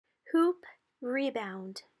Hoop,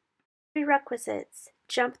 rebound. Prerequisites: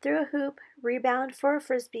 jump through a hoop, rebound for a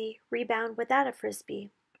frisbee, rebound without a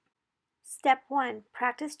frisbee. Step 1.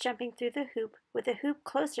 Practice jumping through the hoop with a hoop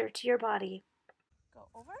closer to your body. Go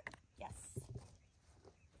over. Yes.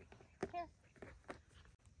 Here.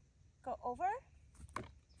 Go over.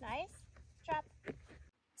 Nice. Drop.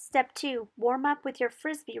 Step 2. Warm up with your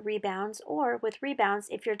frisbee rebounds or with rebounds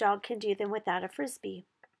if your dog can do them without a frisbee.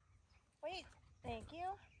 Wait. Thank you.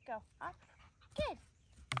 Go. Up. Good.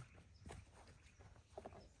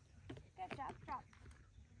 Good job. Drop.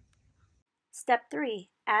 Step 3.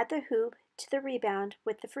 Add the hoop to the rebound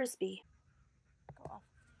with the frisbee. Go off.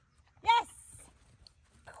 Yes!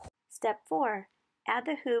 Step 4. Add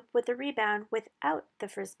the hoop with the rebound without the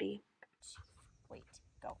frisbee. Wait.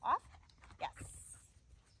 Go off. Yes.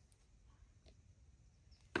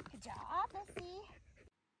 Good job, Missy.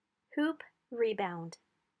 Hoop, rebound.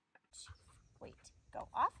 Wait. Go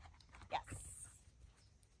off. Yes.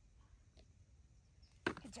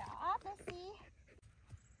 Good job, Missy.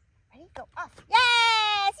 Ready? Go off. Yay!